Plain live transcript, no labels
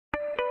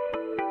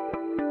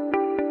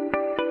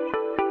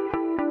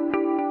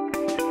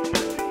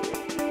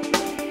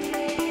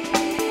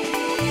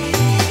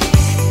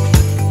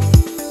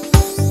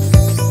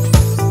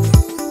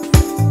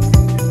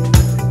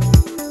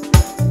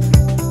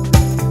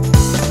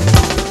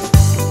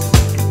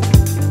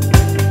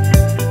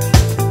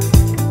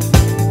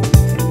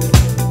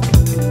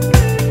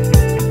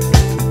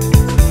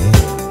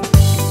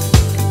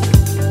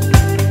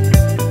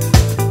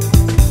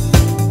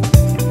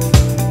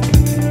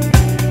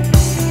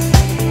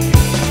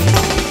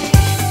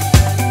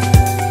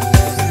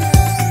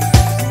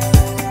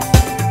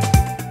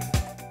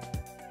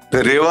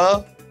The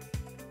REYA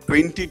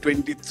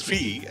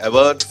 2023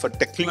 Award for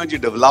Technology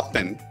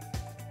Development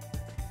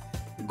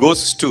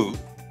goes to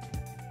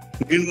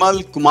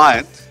Nirmal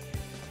Kumawat,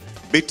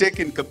 B.Tech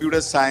in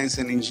Computer Science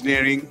and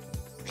Engineering,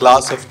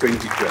 class of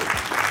 2012.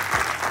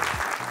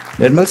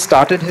 Nirmal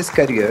started his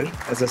career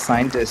as a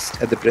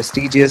scientist at the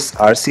prestigious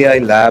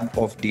RCI lab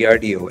of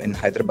DRDO in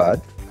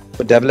Hyderabad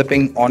for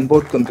developing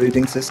onboard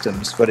computing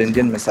systems for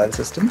Indian missile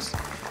systems.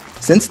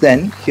 Since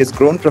then, he has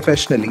grown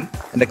professionally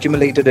and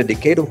accumulated a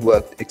decade of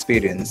work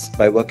experience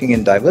by working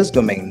in diverse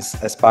domains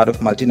as part of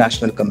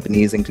multinational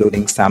companies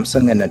including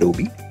Samsung and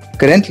Adobe.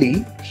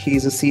 Currently, he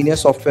is a senior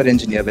software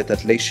engineer with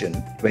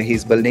Atlassian, where he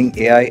is building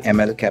AI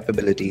ML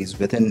capabilities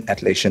within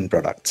Atlassian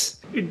products.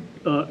 It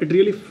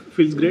really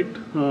feels great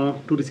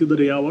to receive the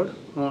REYA award.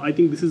 I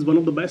think this is one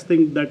of the best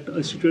things that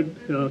Institute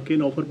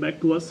can offer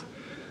back to us.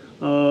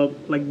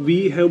 Like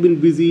we have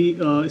been busy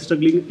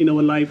struggling in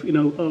our life, in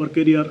our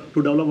career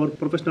to develop our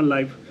professional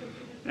life.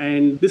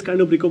 And this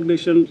kind of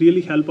recognition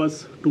really help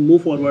us to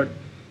move forward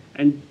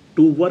and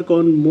to work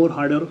on more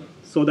harder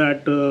so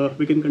that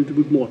we can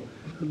contribute more.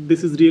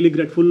 This is really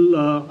grateful.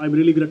 I'm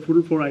really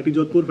grateful for IIT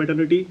Jodhpur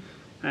fraternity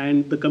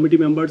and the committee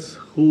members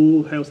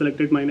who have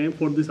selected my name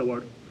for this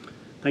award.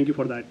 Thank you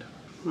for that.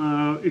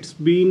 It's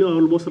been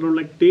almost around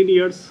like 10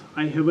 years.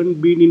 I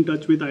haven't been in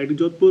touch with IIT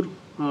Jodhpur.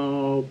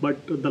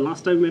 But the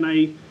last time when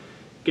I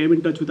came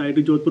in touch with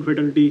IIT Jodhpur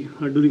fraternity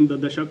during the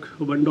Dashak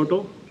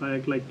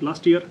 1.0, like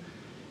last year,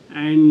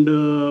 and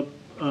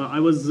I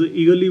was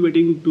eagerly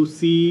waiting to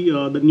see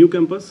the new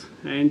campus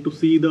and to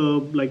see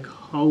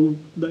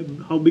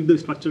how big the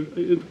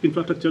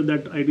infrastructure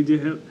that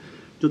IITJ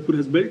Jodhpur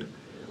has built.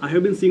 I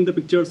have been seeing the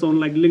pictures on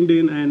like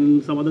LinkedIn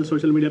and some other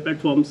social media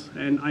platforms,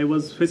 and I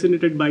was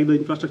fascinated by the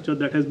infrastructure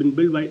that has been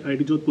built by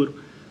IIT Jodhpur.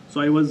 So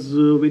I was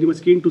very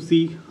much keen to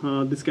see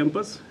this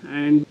campus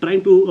and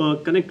trying to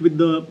connect with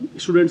the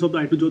students of the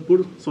IIT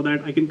Jodhpur so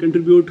that I can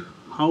contribute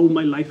how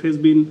my life has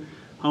been,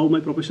 how my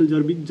professional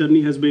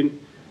journey has been,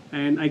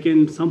 and I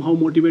can somehow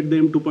motivate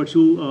them to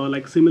pursue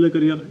like similar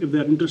career if they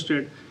are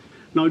interested.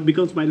 Now it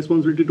becomes my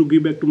responsibility to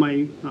give back to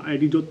my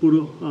IIT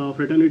Jodhpur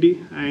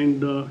fraternity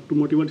and to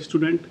motivate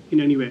student in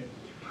any way.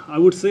 I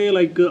would say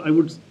I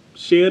would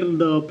share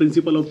the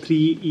principle of 3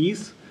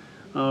 E's,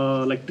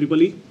 like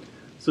triple E.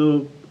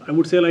 So I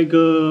would say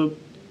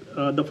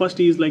the first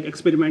is like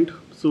experiment.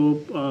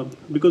 So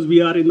because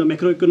we are in the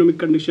macroeconomic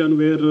condition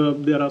where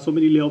there are so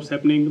many layoffs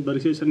happening, the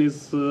recession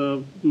is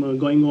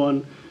going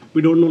on.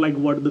 We don't know like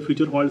what the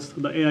future holds.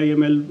 The AI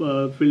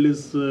ML field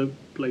is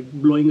like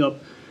blowing up.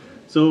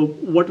 So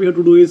what we have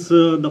to do is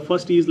the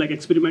first is like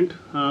experiment.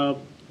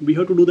 We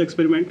have to do the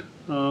experiment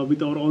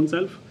with our own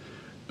self.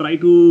 Try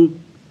to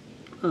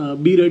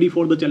be ready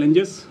for the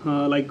challenges.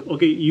 Like,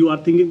 okay, you are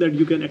thinking that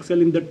you can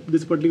excel in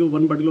this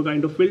particular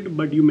kind of field,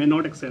 but you may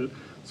not excel.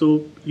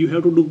 So you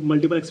have to do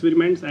multiple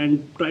experiments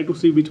and try to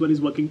see which one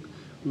is working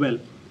well.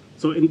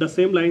 So in the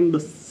same line, the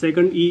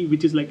second E,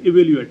 which is like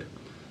evaluate.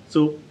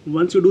 So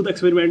once you do the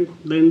experiment,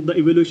 then the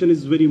evaluation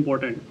is very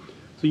important.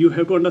 So you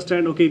have to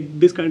understand, okay,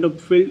 this kind of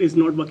field is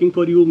not working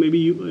for you. Maybe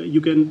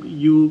you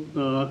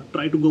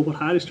try to go for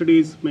higher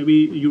studies. Maybe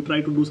you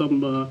try to do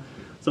some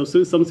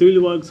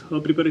civil works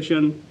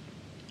preparation,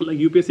 like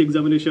UPSC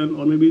examination,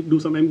 or maybe do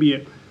some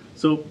MBA.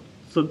 So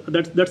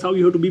that's how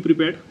you have to be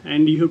prepared,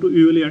 and you have to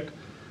evaluate.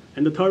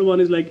 And the third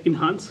one is like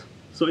enhance.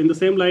 So in the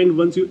same line,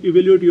 once you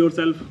evaluate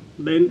yourself,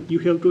 then you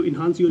have to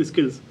enhance your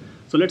skills.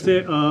 So let's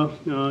say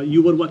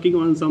you were working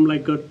on some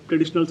like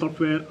traditional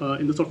software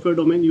in the software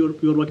domain.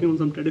 You're working on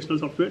some traditional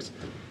softwares,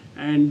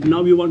 and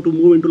now you want to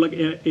move into like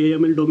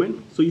AML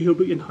domain. So you have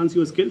to enhance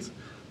your skills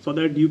so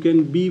that you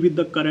can be with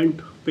the current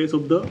pace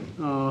of the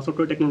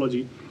software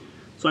technology.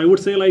 So I would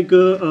say like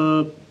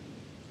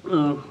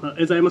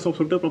as I am a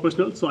software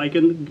professional, so I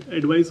can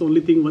advise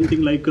one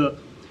thing like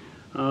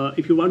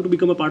if you want to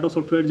become a part of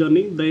software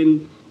journey,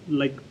 then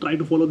like try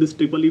to follow this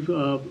triple E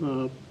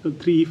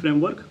 3E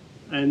framework,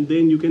 and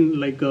then you can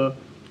like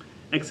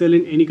excel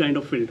in any kind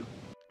of field.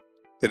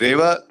 The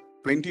REYA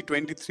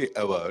 2023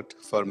 Award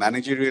for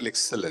Managerial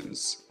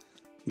Excellence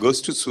goes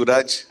to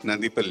Suraj,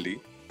 Nadipelly,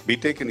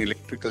 B.Tech in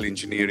Electrical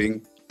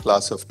Engineering,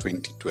 class of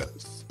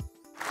 2012.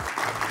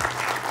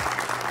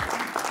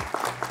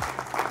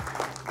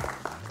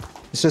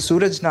 Mr.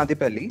 Suraj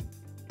Nadipelly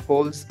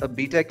holds a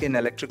B.Tech in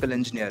Electrical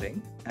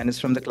Engineering and is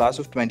from the class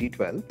of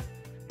 2012.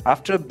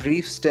 After a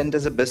brief stint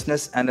as a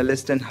business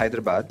analyst in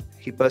Hyderabad,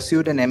 he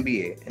pursued an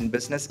MBA in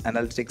Business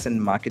Analytics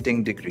and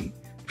Marketing degree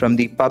from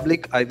the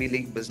Public Ivy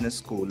League Business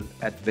School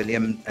at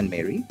William and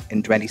Mary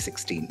in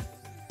 2016.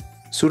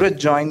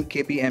 Suraj joined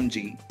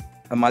KPMG,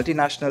 a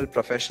multinational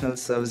professional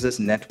services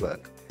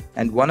network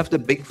and one of the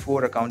big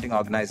 4 accounting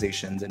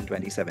organizations in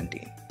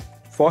 2017.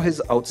 For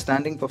his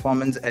outstanding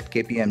performance at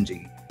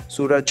KPMG,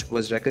 Suraj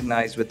was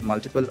recognized with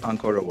multiple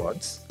Encore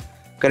Awards.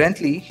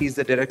 Currently, he is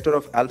the director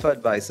of Alpha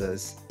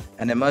Advisors,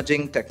 an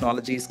emerging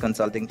technologies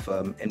consulting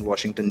firm in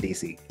Washington,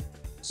 D.C.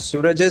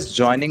 Suraj is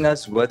joining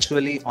us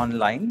virtually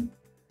online.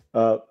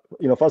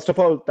 First of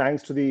all,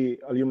 thanks to the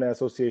Alumni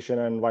Association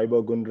and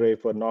Viber Gundre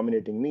for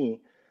nominating me.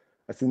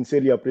 I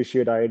sincerely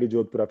appreciate IIT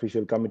Jodhpur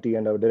official committee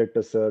and our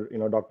director, sir,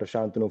 Dr.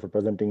 Shantanu, for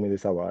presenting me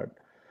this award.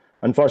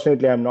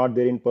 Unfortunately, I'm not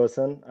there in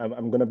person.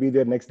 I'm going to be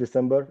there next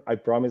December. I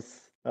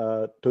promise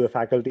to the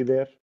faculty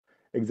there.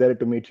 Excited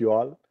to meet you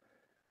all.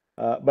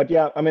 But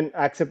yeah, I mean,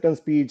 acceptance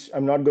speech,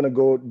 I'm not going to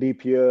go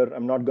deep here.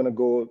 I'm not going to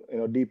go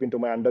deep into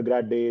my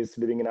undergrad days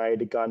living in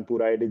IIT Kanpur,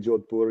 IIT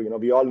Jodhpur.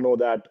 We all know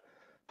that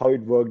how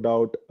it worked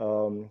out.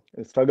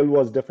 The struggle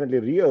was definitely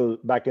real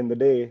back in the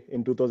day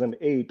in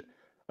 2008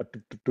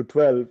 to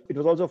 12. It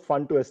was also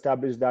fun to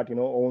establish that,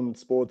 own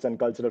sports and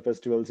cultural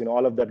festivals,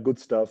 all of that good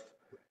stuff.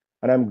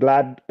 And I'm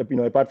glad,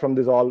 apart from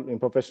this all in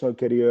professional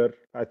career,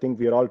 I think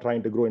we are all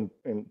trying to grow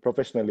in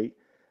professionally.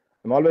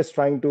 I'm always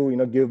trying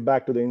to, give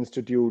back to the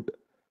institute.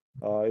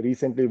 I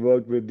recently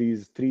worked with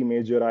these three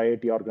major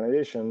IIT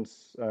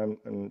organizations,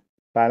 and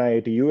Pan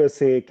IIT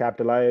USA,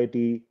 Capital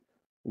IIT,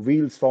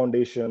 Wheels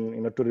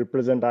Foundation, to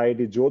represent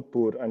IIT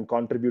Jodhpur and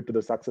contribute to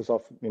the success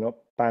of,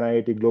 Pan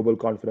IIT Global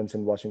Conference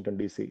in Washington,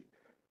 DC.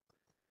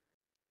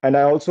 And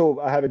I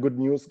have a good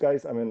news,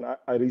 guys. I mean,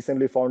 I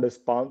recently found a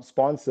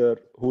sponsor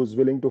who's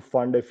willing to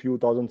fund a few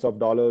thousands of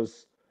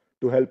dollars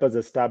to help us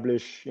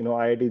establish,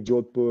 IIT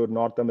Jodhpur,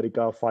 North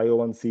America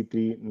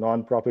 501c3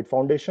 nonprofit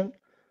foundation.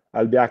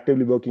 I'll be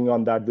actively working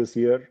on that this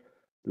year.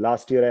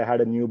 Last year, I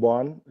had a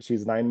newborn.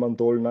 She's 9 months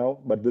old now,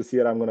 but this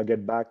year I'm going to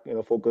get back,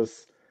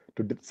 focus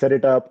to set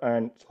it up,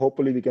 and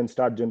hopefully we can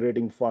start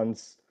generating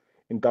funds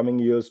in coming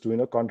years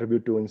to,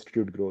 contribute to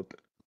institute growth.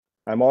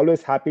 I'm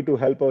always happy to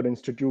help our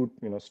institute,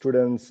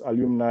 students,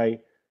 alumni,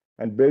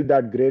 and build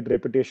that great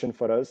reputation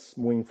for us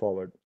moving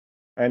forward.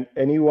 And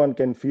anyone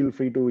can feel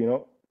free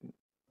to,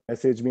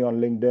 message me on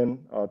LinkedIn,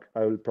 or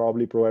I will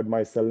probably provide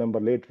my cell number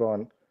later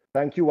on.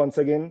 Thank you once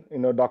again,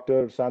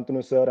 Dr.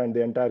 Shantanu sir and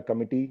the entire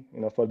committee,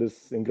 for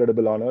this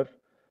incredible honor.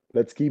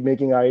 Let's keep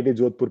making IIT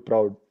Jodhpur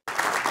proud.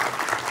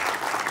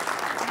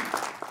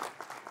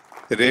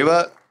 The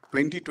REYA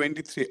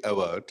 2023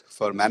 Award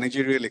for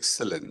Managerial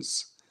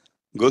Excellence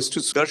goes to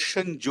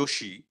Darshan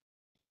Joshi,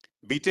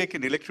 B.Tech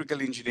in Electrical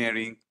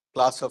Engineering,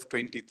 class of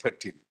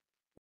 2013.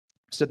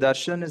 Mr.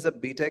 Darshan is a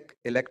B.Tech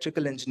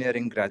Electrical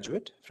Engineering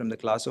graduate from the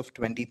class of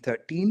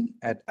 2013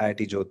 at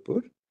IIT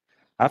Jodhpur.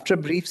 After a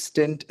brief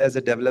stint as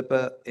a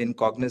developer in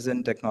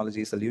Cognizant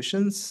Technology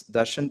Solutions,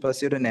 Darshan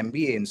pursued an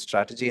MBA in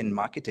Strategy and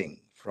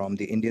Marketing from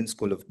the Indian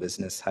School of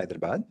Business,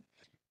 Hyderabad.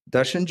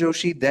 Darshan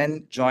Joshi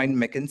then joined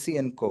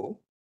Mckinsey & Co.,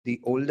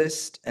 the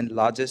oldest and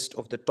largest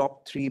of the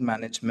top 3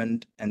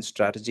 management and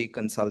strategy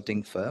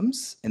consulting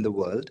firms in the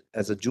world,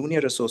 as a junior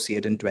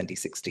associate in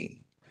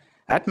 2016.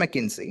 At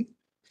McKinsey,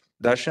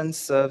 Darshan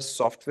serves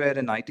software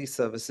and IT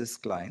services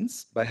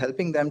clients by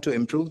helping them to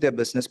improve their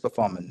business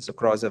performance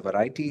across a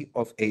variety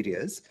of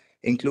areas,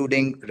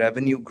 including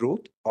revenue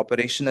growth,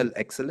 operational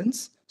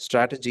excellence,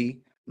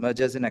 strategy,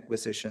 mergers and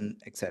acquisition,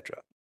 etc.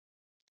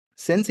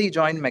 Since he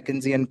joined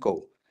McKinsey &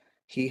 Co.,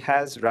 he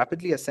has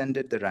rapidly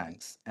ascended the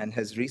ranks and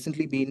has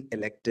recently been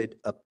elected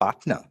a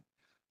partner,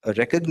 a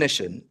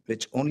recognition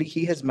which only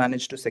he has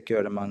managed to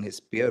secure among his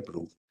peer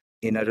group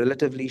in a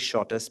relatively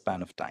shorter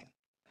span of time.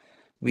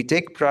 We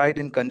take pride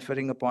in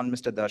conferring upon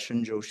Mr.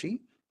 Darshan Joshi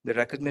the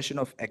recognition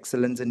of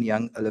Excellence in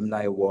Young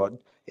Alumni Award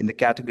in the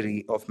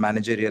category of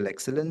Managerial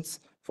Excellence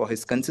for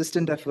his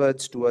consistent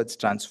efforts towards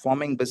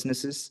transforming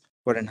businesses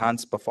for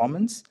enhanced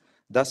performance,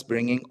 thus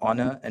bringing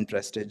honor and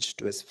prestige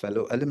to his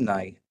fellow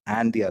alumni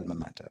and the alma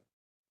mater.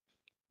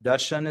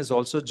 Darshan is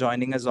also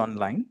joining us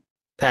online.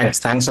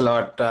 Thanks a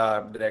lot,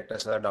 Director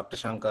Sir, Dr.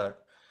 Shankar.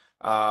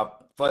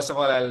 First of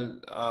all,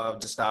 I'll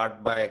just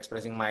start by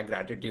expressing my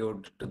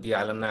gratitude to the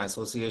Alumni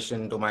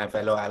Association, to my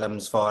fellow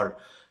alums for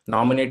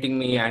nominating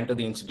me, and to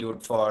the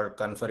Institute for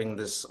conferring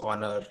this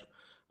honor.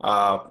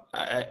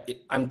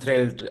 I'm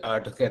thrilled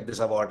to get this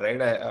award, right?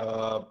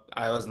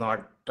 I was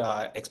not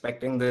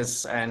expecting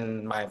this,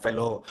 and my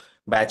fellow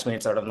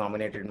batchmates sort of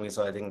nominated me,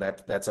 so I think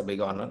that's a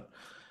big honor.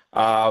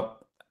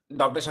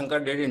 Dr. Shankar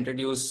did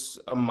introduce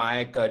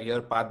my career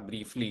path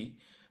briefly.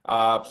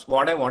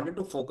 What I wanted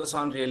to focus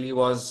on really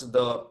was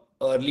the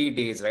early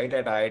days, right,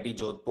 at IIT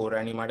Jodhpur,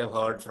 and you might have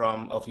heard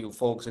from a few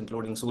folks,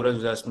 including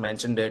Suraj just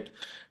mentioned it,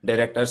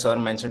 Director Sir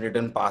mentioned it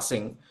in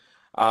passing.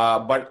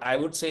 But I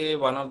would say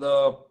one of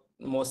the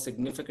most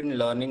significant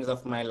learnings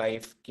of my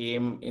life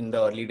came in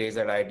the early days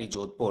at IIT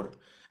Jodhpur.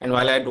 And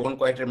while I don't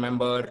quite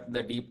remember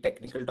the deep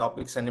technical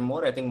topics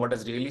anymore, I think what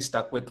has really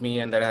stuck with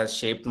me and that has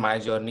shaped my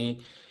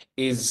journey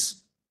is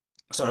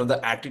sort of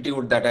the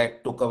attitude that I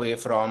took away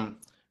from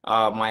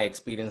my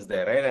experience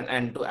there, right?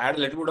 And to add a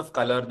little bit of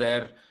color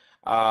there,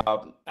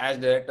 as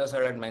Director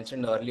Sir had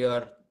mentioned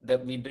earlier,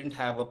 that we didn't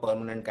have a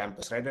permanent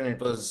campus, right? And it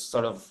was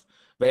sort of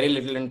very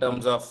little in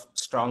terms of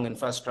strong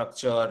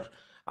infrastructure.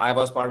 I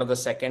was part of the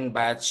second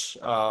batch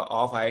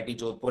of IIT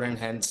Jodhpur, and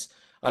hence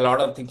a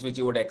lot of things which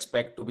you would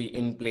expect to be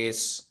in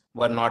place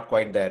were not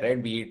quite there,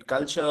 right? Be it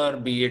culture,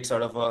 be it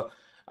sort of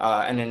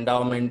an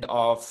endowment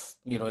of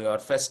your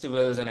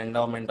festivals, an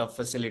endowment of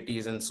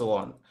facilities, and so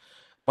on.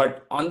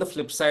 But on the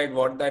flip side,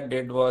 what that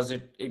did was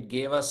it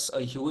gave us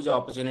a huge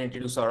opportunity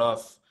to sort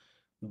of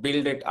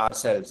build it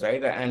ourselves,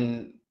 right?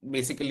 And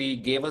basically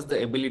gave us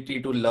the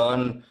ability to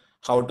learn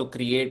how to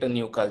create a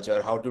new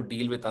culture, how to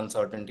deal with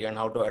uncertainty, and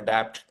how to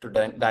adapt to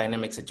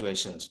dynamic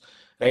situations,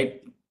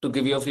 right? To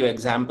give you a few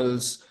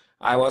examples,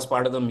 I was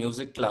part of the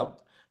music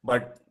club,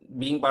 but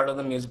being part of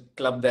the music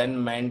club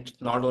then meant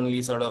not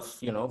only sort of,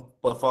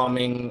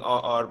 performing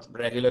or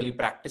regularly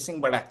practicing,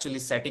 but actually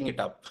setting it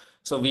up.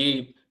 So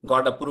we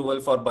got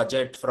approval for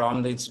budget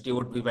from the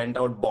institute. We went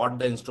out, bought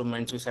the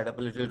instruments, we set up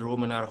a little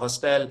room in our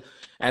hostel,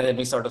 and then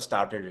we sort of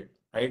started it,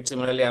 right?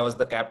 Similarly, I was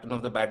the captain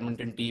of the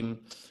badminton team.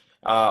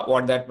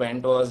 What that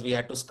meant was we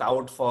had to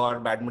scout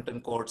for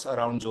badminton courts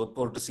around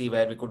Jodhpur to see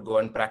where we could go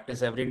and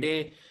practice every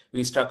day.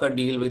 We struck a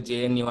deal with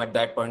JNU at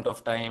that point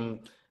of time.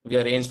 We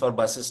arranged for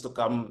buses to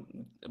come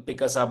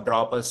pick us up,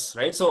 drop us,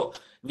 right? So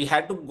we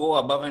had to go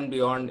above and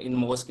beyond in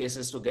most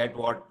cases to get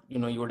what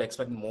you would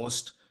expect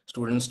most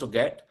students to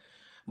get.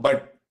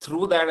 But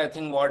through that, I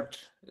think what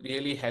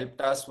really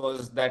helped us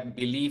was that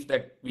belief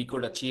that we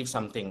could achieve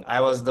something. I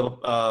was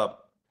the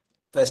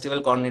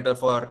festival coordinator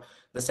for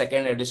the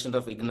second edition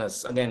of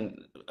Ignis.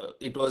 Again,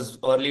 it was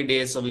early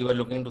days, so we were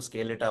looking to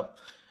scale it up,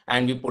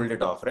 and we pulled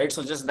it off, right?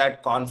 So just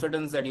that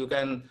confidence that you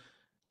can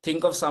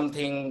think of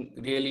something,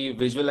 really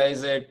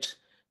visualize it,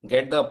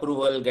 get the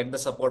approval, get the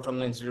support from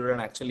the institute,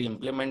 and actually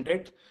implement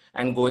it.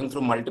 And going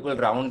through multiple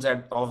rounds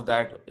of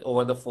that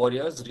over the 4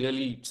 years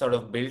really sort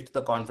of built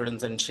the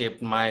confidence and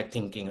shaped my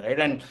thinking, right?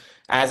 And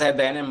as I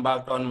then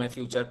embarked on my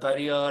future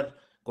career,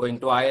 going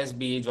to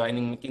ISB,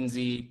 joining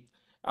McKinsey,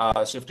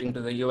 shifting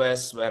to the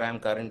US, where I'm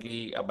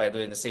currently, by the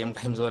way, in the same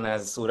time zone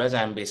as Suraj.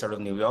 I'm based out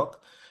of New York,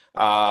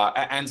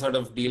 and sort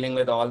of dealing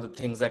with all the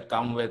things that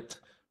come with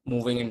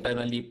moving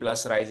internally,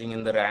 plus rising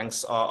in the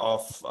ranks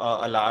of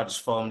a large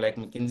firm like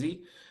McKinsey.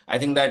 I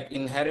think that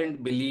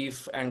inherent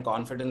belief and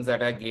confidence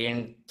that I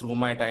gained through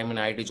my time in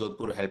IIT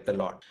Jodhpur helped a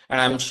lot.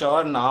 And I'm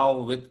sure now,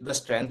 with the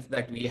strength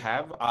that we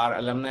have, our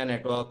alumni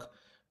network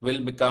will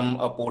become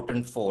a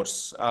potent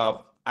force.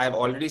 I've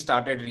already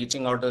started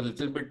reaching out a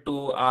little bit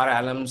to our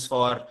alums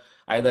for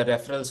either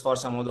referrals for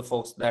some of the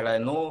folks that I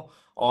know,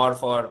 or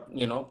for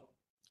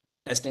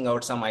testing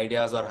out some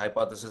ideas or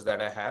hypotheses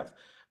that I have.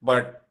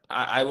 But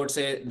I would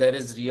say there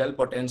is real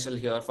potential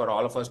here for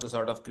all of us to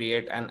sort of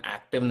create an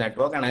active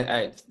network, and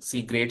I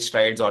see great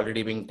strides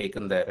already being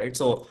taken there, right?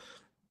 So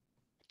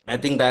I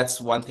think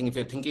that's one thing. If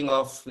you're thinking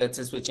of, let's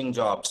say, switching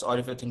jobs, or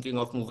if you're thinking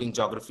of moving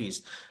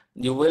geographies,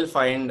 you will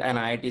find an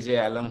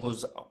IITJ alum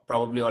who's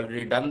probably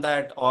already done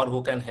that, or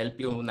who can help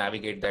you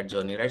navigate that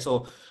journey, right?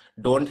 So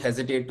don't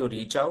hesitate to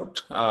reach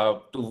out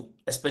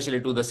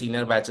especially to the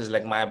senior batches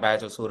like my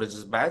batch or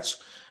Suraj's batch.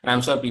 And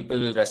I'm sure people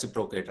will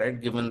reciprocate, right?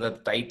 Given the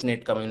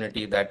tight-knit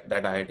community that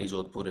IIT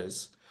Jodhpur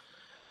is.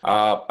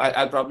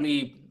 I'll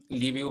probably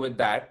leave you with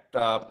that.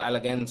 I'll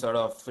again sort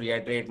of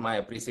reiterate my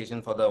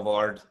appreciation for the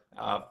award.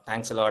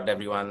 Thanks a lot,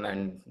 everyone,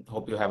 and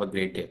hope you have a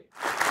great day.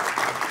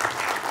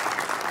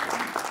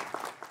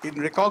 In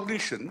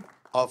recognition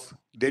of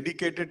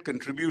dedicated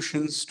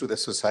contributions to the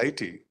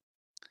society,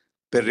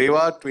 the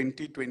REYA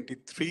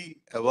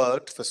 2023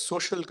 Award for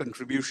Social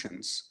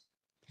Contributions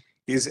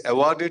is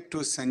awarded to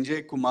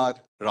Sanjay Kumar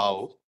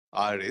Rao,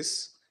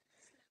 RS,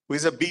 who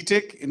is a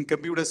B.Tech in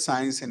Computer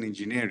Science and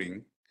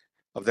Engineering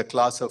of the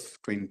class of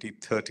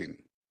 2013.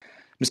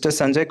 Mr.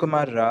 Sanjay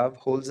Kumar Rao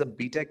holds a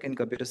B.Tech in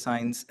Computer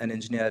Science and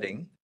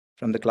Engineering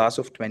from the class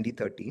of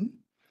 2013.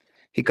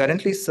 He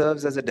currently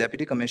serves as a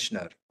Deputy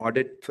Commissioner,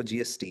 Audit for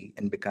GST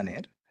in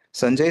Bikaner.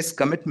 Sanjay's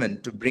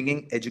commitment to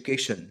bringing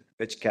education,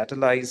 which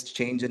catalyzed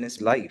change in his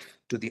life,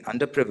 to the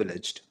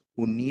underprivileged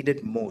who need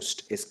it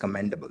most is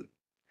commendable.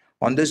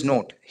 On this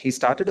note, he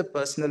started a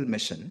personal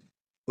mission,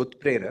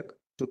 Utprerak,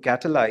 to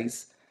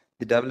catalyze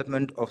the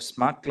development of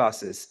smart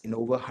classes in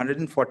over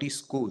 140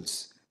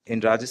 schools in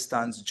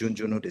Rajasthan's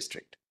Jhunjhunu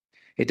district.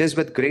 It is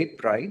with great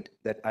pride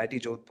that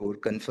IIT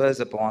Jodhpur confers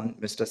upon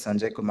Mr.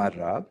 Sanjay Kumar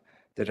Rao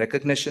the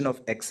recognition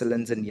of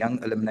Excellence in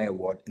Young Alumni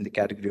Award in the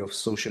category of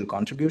social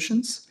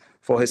contributions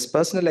for his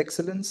personal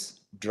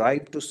excellence,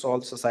 drive to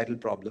solve societal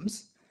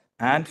problems,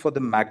 and for the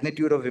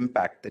magnitude of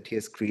impact that he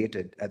has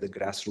created at the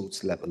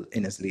grassroots level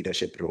in his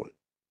leadership role.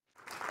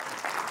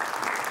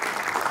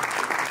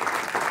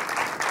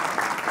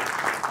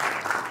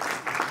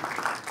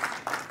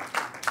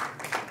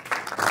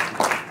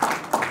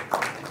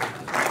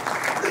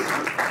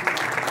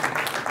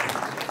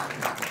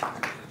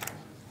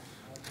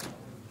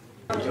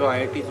 जो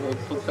IIT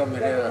Jodhpur का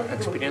मेरा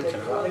experience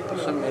रहा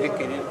उसमें मेरे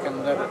career के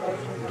अंदर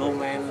दो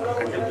main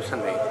contribution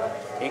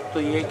रही। एक तो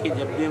ये कि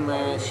जब भी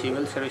मैं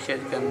सिविल सर्विसेज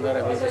के अंदर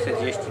अभी जैसे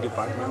GST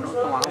डिपार्टमेंट हूँ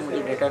तो वहाँ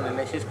मुझे डेटा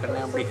एनालिसिस करने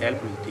में बड़ी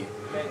हेल्प मिलती है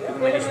क्योंकि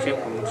मेरी स्ट्रीम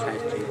कंप्यूटर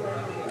साइंस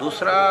थी।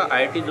 दूसरा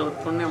IIT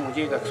जोधपुर ने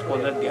मुझे एक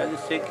एक्सपोजर दिया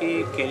जिससे कि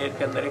करियर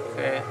के अंदर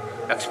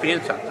एक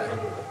एक्सपीरियंस आता है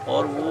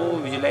और वो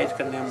विजुलाइज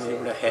करने में मुझे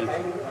बड़ा हेल्प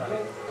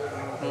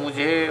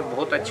मुझे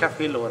बहुत अच्छा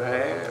फील हो रहा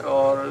है।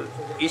 और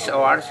इस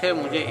अवार्ड से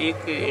मुझे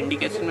एक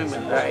इंडिकेशन में मिल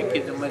रहा है कि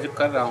जो मैं जो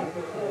कर रहा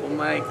हूँ वो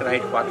मैं एक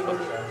राइट पाथ पर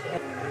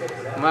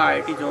हूँ। मैं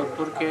IIT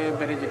जोधपुर के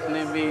मेरे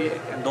जितने भी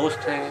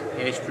दोस्त हैं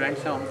या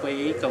स्टूडेंट्स हैं उनको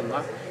यही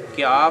कहूँगा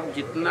कि आप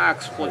जितना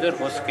एक्सपोजर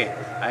हो सके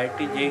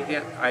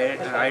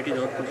IIT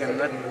जोधपुर के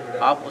अंदर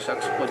आप उस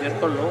एक्सपोजर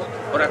को लो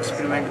और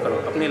एक्सपेरिमेंट करो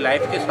अपनी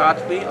लाइफ के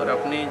साथ भी और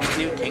अपने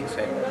जितनी भी थिंग्स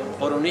है,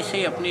 और उन्हीं से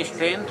ही अपनी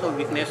स्ट्रेंथ और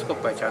वीकनेस को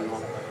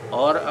पहचानो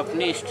और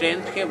अपनी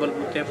स्ट्रेंथ के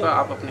बलबूते पर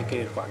आप अपने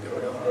करियर को आगे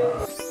बढ़ाओ।